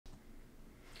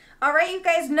All right, you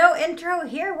guys, no intro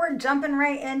here. We're jumping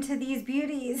right into these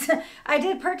beauties. I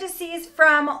did purchase these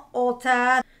from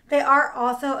Ulta. They are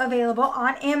also available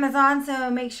on Amazon,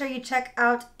 so make sure you check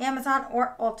out Amazon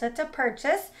or Ulta to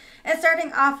purchase. And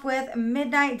starting off with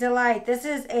Midnight Delight. This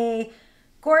is a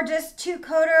gorgeous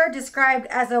two-coater described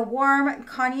as a warm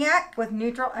cognac with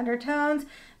neutral undertones.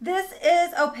 This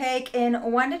is opaque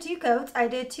in 1 to 2 coats. I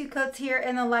did 2 coats here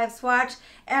in the live swatch,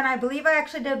 and I believe I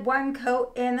actually did 1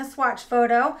 coat in the swatch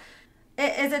photo.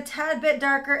 It is a tad bit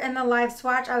darker in the live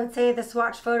swatch. I would say the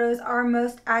swatch photos are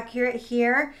most accurate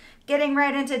here. Getting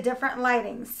right into different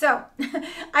lighting. So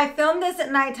I filmed this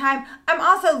at nighttime. I'm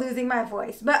also losing my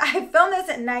voice, but I filmed this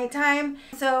at nighttime.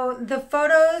 So the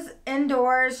photos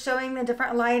indoors showing the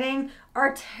different lighting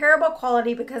are terrible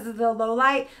quality because of the low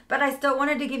light, but I still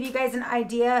wanted to give you guys an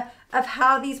idea of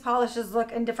how these polishes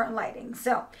look in different lighting.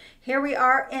 So here we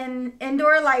are in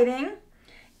indoor lighting,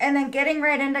 and then getting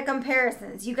right into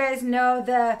comparisons. You guys know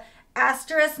the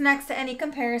asterisk next to any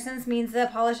comparisons means the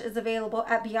polish is available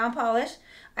at Beyond Polish.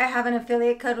 I have an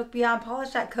affiliate code with Beyond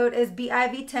Polish. That code is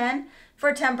BIV10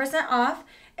 for 10% off.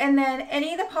 And then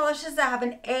any of the polishes that have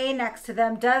an A next to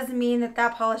them does mean that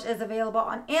that polish is available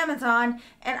on Amazon,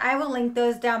 and I will link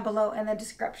those down below in the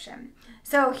description.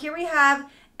 So here we have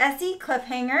Essie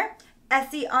Cliffhanger,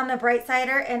 Essie on the Bright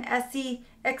Sider, and Essie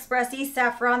Expressie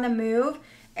Saffron on the Move.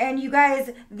 And you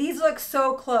guys, these look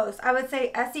so close. I would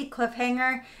say Essie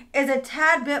Cliffhanger is a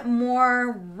tad bit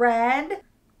more red.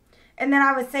 And then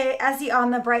I would say Essie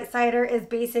on the Bright Sider is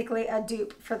basically a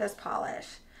dupe for this polish.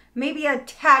 Maybe a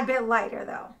tad bit lighter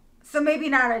though. So maybe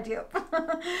not a dupe.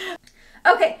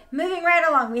 Okay, moving right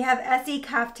along. We have Essie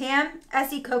Caftan,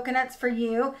 Essie Coconuts for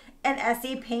You, and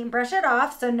Essie Paintbrush It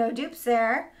Off. So no dupes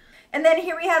there. And then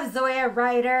here we have Zoya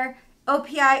Ryder,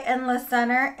 OPI Endless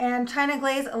Center, and China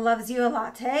Glaze Loves You a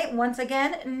Latte. Once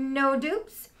again, no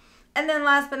dupes. And then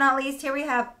last but not least, here we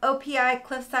have OPI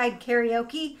Cliffside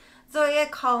Karaoke, Zoya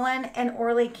Colin, and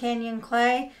Orly Canyon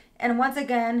Clay. And once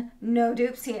again, no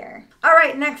dupes here. All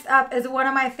right, next up is one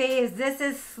of my faves. This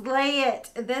is Slay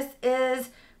It. This is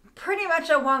pretty much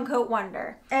a one-coat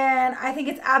wonder. And I think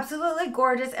it's absolutely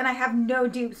gorgeous, and I have no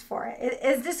dupes for it. It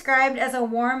is described as a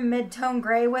warm mid-tone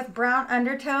gray with brown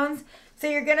undertones. So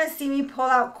you're gonna see me pull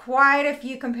out quite a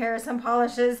few comparison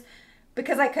polishes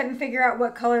because I couldn't figure out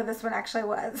what color this one actually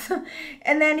was.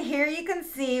 And then here you can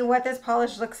see what this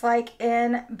polish looks like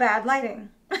in bad lighting.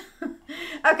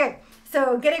 Okay,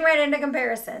 so getting right into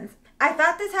comparisons. I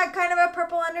thought this had kind of a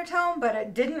purple undertone, but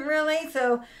it didn't really.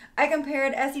 So I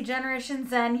compared Essie Generation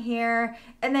Zen here,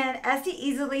 and then Essie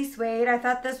Easily Suede. I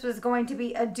thought this was going to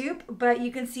be a dupe, but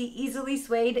you can see Easily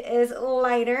Suede is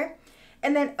lighter.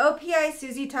 And then OPI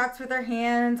Susie Talks With Her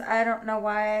Hands. I don't know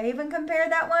why I even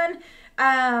compared that one.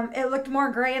 It looked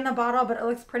more gray in the bottle, but it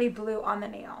looks pretty blue on the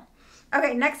nail.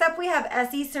 Okay, next up we have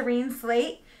Essie Serene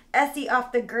Slate, Essie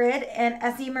Off the Grid, and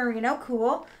Essie Merino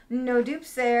Cool. No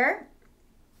dupes there.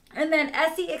 And then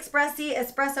Essie Expressie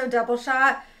Espresso Double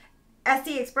Shot,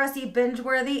 Essie Expressie Binge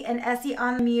Worthy, and Essie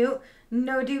on Mute.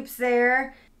 No dupes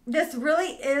there. This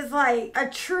really is like a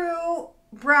true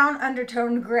brown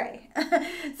undertone gray.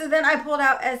 So then I pulled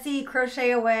out Essie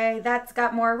Crochet Away. That's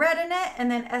got more red in it.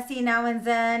 And then Essie Now and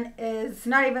Zen is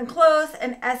not even close.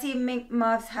 And Essie Mink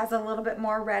Muffs has a little bit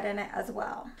more red in it as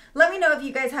well. Let me know if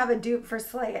you guys have a dupe for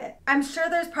Slay It. I'm sure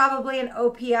there's probably an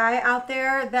OPI out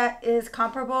there that is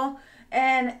comparable.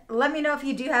 And let me know if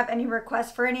you do have any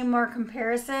requests for any more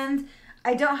comparisons.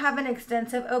 I don't have an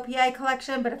extensive OPI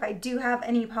collection, but if I do have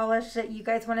any polish that you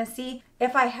guys want to see,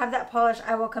 if I have that polish,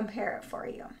 I will compare it for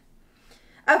you.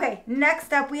 Okay,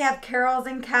 next up we have Carols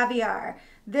and Caviar.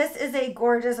 This is a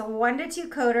gorgeous 1 to 2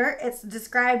 coater. It's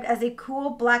described as a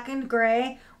cool black and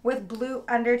gray with blue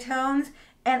undertones.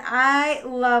 And I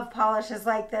love polishes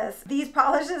like this. These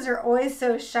polishes are always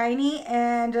so shiny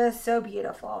and just so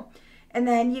beautiful. And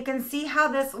then you can see how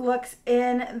this looks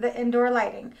in the indoor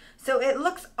lighting. So it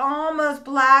looks almost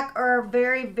black or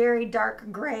very, very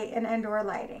dark gray in indoor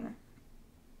lighting.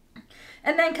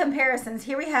 And then comparisons.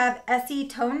 Here we have Essie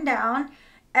Tone Down,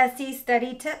 Essie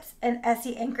Steady Tips, and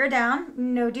Essie Anchor Down.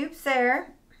 No dupes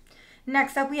there.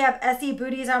 Next up we have Essie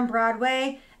Booties on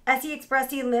Broadway, Essie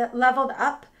Expressie Leveled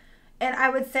Up. And I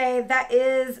would say that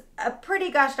is a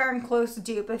pretty gosh darn close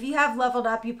dupe. If you have Leveled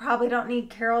Up, you probably don't need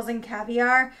Carols and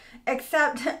Caviar,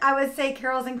 except I would say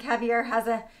Carols and Caviar has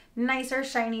a nicer,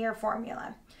 shinier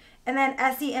formula. And then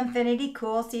Essie Infinity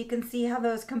Cool, so you can see how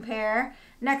those compare.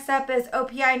 Next up is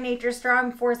OPI Nature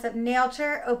Strong Force of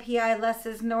Nature, OPI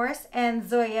Les's Norse, and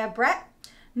Zoya Brett.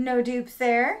 No dupes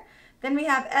there. Then we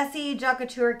have Essie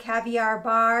Jacouture Caviar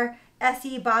Bar,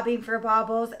 Essie Bobbing for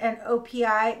Baubles and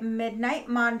OPI Midnight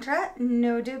Mantra.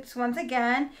 No dupes once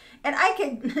again. And I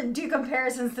could do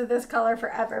comparisons to this color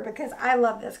forever because I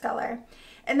love this color.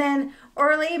 And then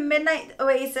Orly Midnight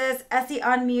Oasis, Essie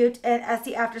on Mute, and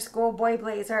Essie After School Boy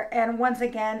Blazer. And once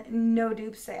again, no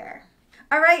dupes there.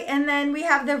 All right, and then we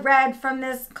have the red from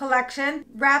this collection.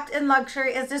 Wrapped in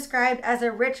Luxury is described as a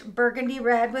rich burgundy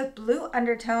red with blue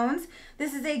undertones.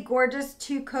 This is a gorgeous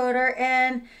two-coater,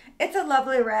 and it's a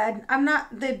lovely red. I'm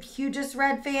not the hugest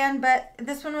red fan, but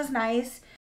this one was nice.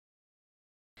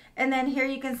 And then here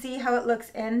you can see how it looks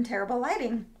in terrible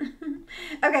lighting.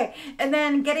 Okay, and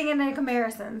then getting into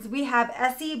comparisons. We have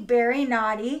Essie Berry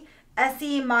Naughty,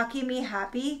 Essie Maki Me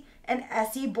Happy, and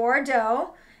Essie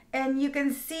Bordeaux. And you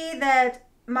can see that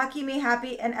Maki Me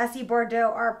Happy and Essie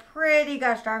Bordeaux are pretty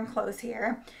gosh darn close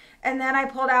here. And then I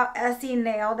pulled out Essie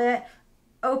Nailed It,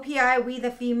 OPI We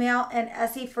the Female, and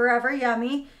Essie Forever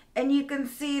Yummy. And you can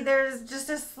see there's just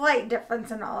a slight difference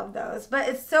in all of those. But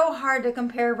it's so hard to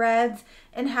compare reds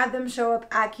and have them show up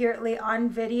accurately on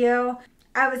video.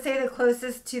 I would say the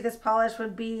closest to this polish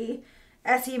would be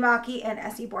Essie Maki and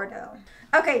Essie Bordeaux.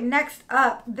 Okay, next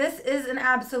up, this is an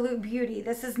absolute beauty.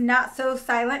 This is Not So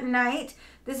Silent Night.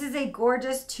 This is a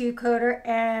gorgeous two-coater,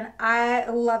 and I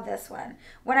love this one.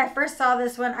 When I first saw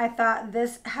this one, I thought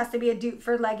this has to be a dupe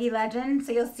for Leggy Legend.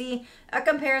 So you'll see a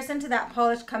comparison to that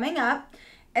polish coming up.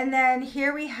 And then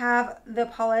here we have the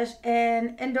polish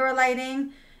in indoor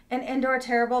lighting and indoor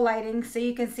terrible lighting. So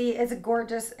you can see it's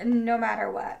gorgeous no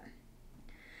matter what.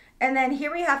 And then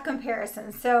here we have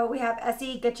comparisons. So we have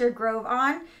Essie Get Your Grove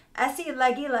On, Essie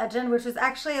Leggy Legend, which was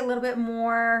actually a little bit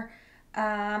more,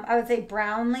 I would say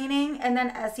brown leaning, and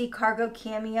then Essie Cargo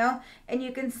Cameo, and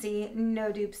you can see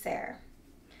no dupes there.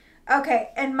 Okay,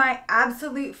 and my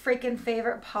absolute freaking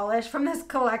favorite polish from this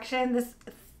collection, this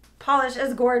polish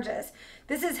is gorgeous.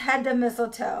 This is Head to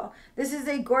Mistletoe. This is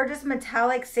a gorgeous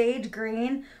metallic sage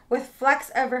green with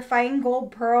flecks of refined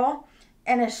gold pearl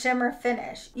and a shimmer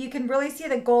finish. You can really see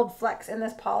the gold flecks in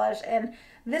this polish, and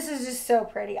this is just so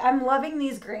pretty. I'm loving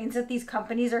these greens that these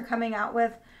companies are coming out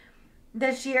with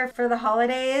this year for the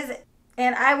holidays,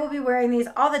 and I will be wearing these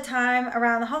all the time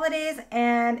around the holidays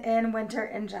and in winter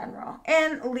in general,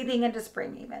 and leading into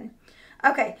spring even.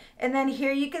 Okay, and then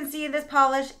here you can see this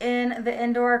polish in the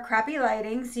indoor crappy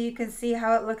lighting, so you can see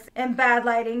how it looks in bad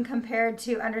lighting compared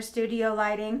to under studio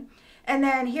lighting. And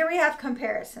then here we have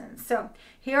comparisons. So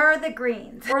here are the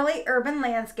greens. Orly Urban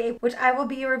Landscape, which I will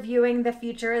be reviewing the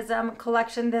Futurism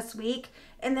collection this week.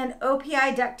 And then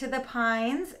OPI Deck to the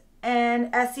Pines and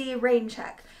Essie Rain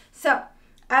Check. So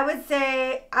I would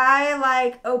say I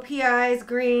like OPI's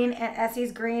green and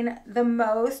Essie's green the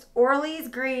most. Orly's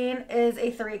green is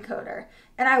a three-coater,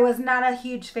 and I was not a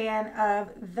huge fan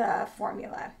of the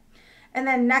formula. And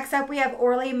then next up we have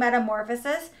Orly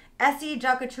Metamorphosis, Essie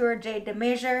Gel Couture Jade de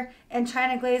Measure, and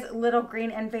China Glaze Little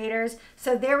Green Invaders.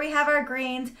 So there we have our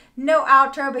greens. No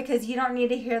outro because you don't need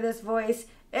to hear this voice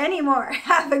anymore.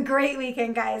 Have a great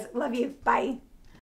weekend, guys. Love you. Bye.